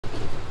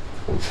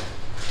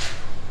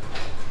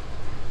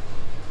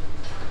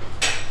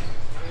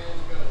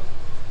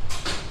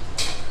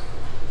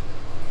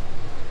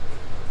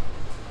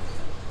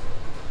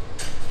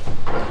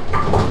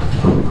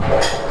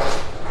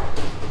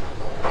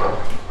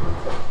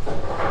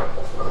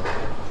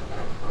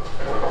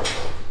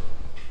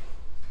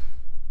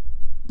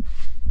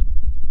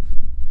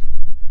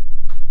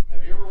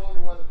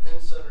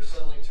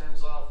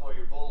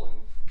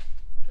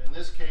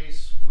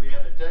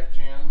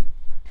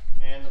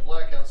And the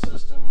blackout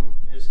system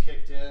is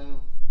kicked in,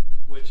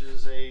 which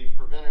is a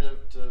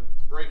preventative to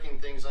breaking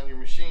things on your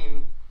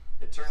machine.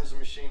 It turns the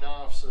machine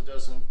off so it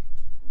doesn't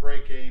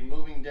break a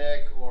moving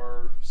deck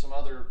or some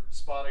other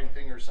spotting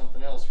thing or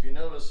something else. If you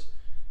notice,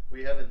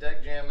 we have a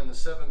deck jam in the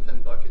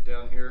 7-pin bucket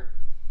down here,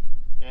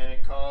 and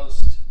it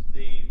caused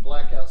the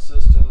blackout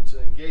system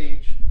to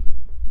engage,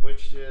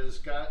 which has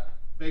got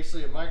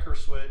basically a micro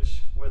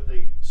switch with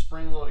a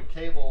spring-loaded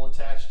cable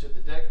attached to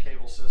the deck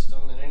cable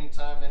system, and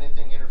anytime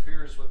anything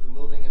interferes with the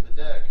moving of the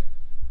deck,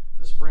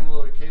 the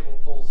spring-loaded cable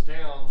pulls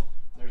down.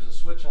 There's a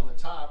switch on the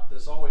top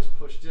that's always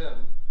pushed in,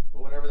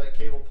 but whenever that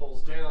cable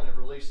pulls down, it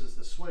releases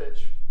the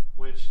switch,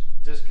 which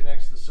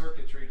disconnects the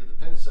circuitry to the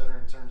pin setter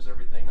and turns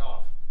everything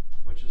off,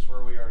 which is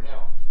where we are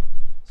now.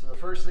 So the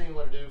first thing you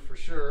want to do for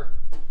sure,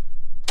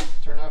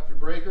 turn off your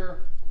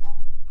breaker,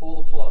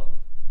 pull the plug.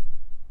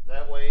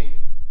 That way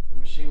the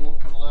machine won't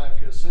come alive,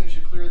 because as soon as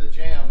you clear the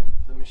jam,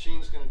 the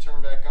machine's going to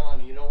turn back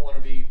on. You don't want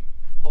to be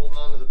holding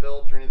onto the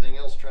belt or anything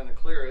else trying to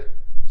clear it.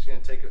 It's going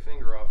to take a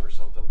finger off or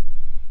something.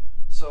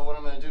 So what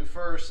I'm going to do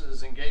first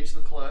is engage the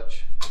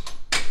clutch,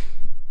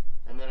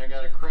 and then I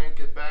got to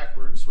crank it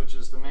backwards, which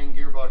is the main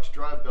gearbox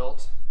drive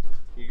belt.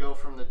 You go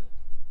from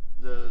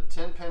the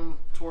 10-pin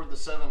toward the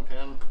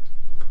 7-pin,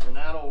 and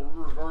that'll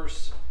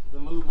reverse the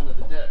movement of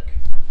the deck.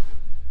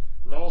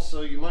 And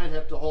also you might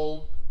have to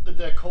hold the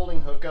deck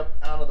holding hook up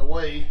out of the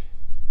way,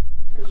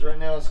 because right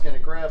now it's going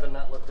to grab and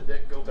not let the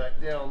deck go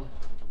back down.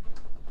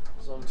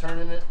 So I'm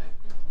turning it.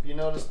 If you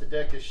notice, the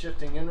deck is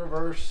shifting in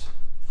reverse.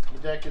 The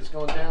deck is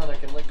going down. I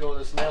can let go of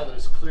this now that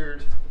it's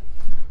cleared.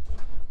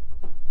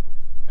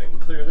 I can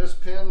clear this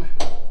pin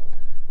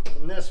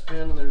and this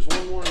pin, and there's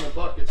one more in the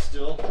bucket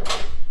still.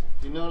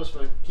 If you notice,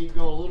 if I keep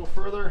going a little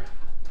further,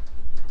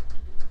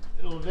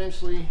 it'll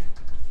eventually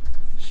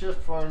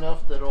shift far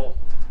enough that it'll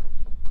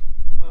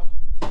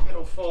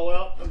fall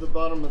out of the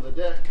bottom of the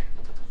deck,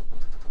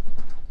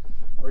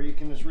 or you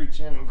can just reach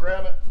in and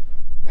grab it,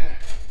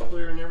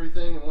 clearing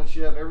everything. And once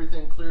you have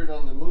everything cleared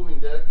on the moving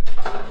deck,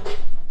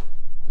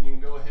 you can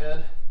go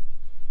ahead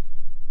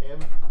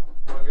and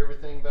plug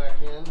everything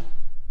back in.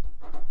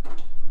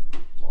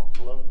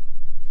 Plug,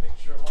 make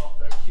sure I'm off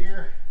back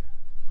here.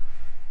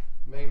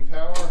 Main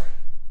power.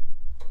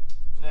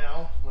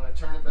 Now when I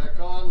turn it back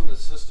on, the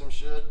system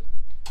should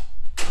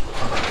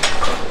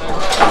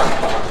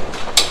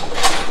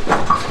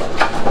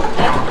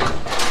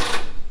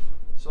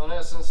So in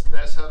essence,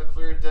 that's how to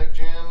clear a deck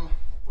jam,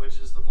 which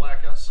is the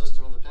blackout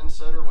system of the pin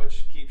setter,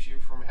 which keeps you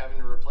from having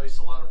to replace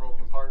a lot of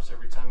broken parts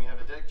every time you have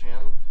a deck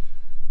jam,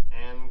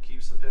 and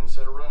keeps the pin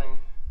setter running.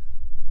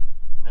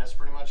 And that's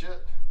pretty much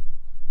it.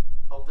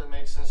 Hope that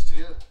made sense to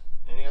you.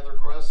 Any other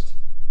questions?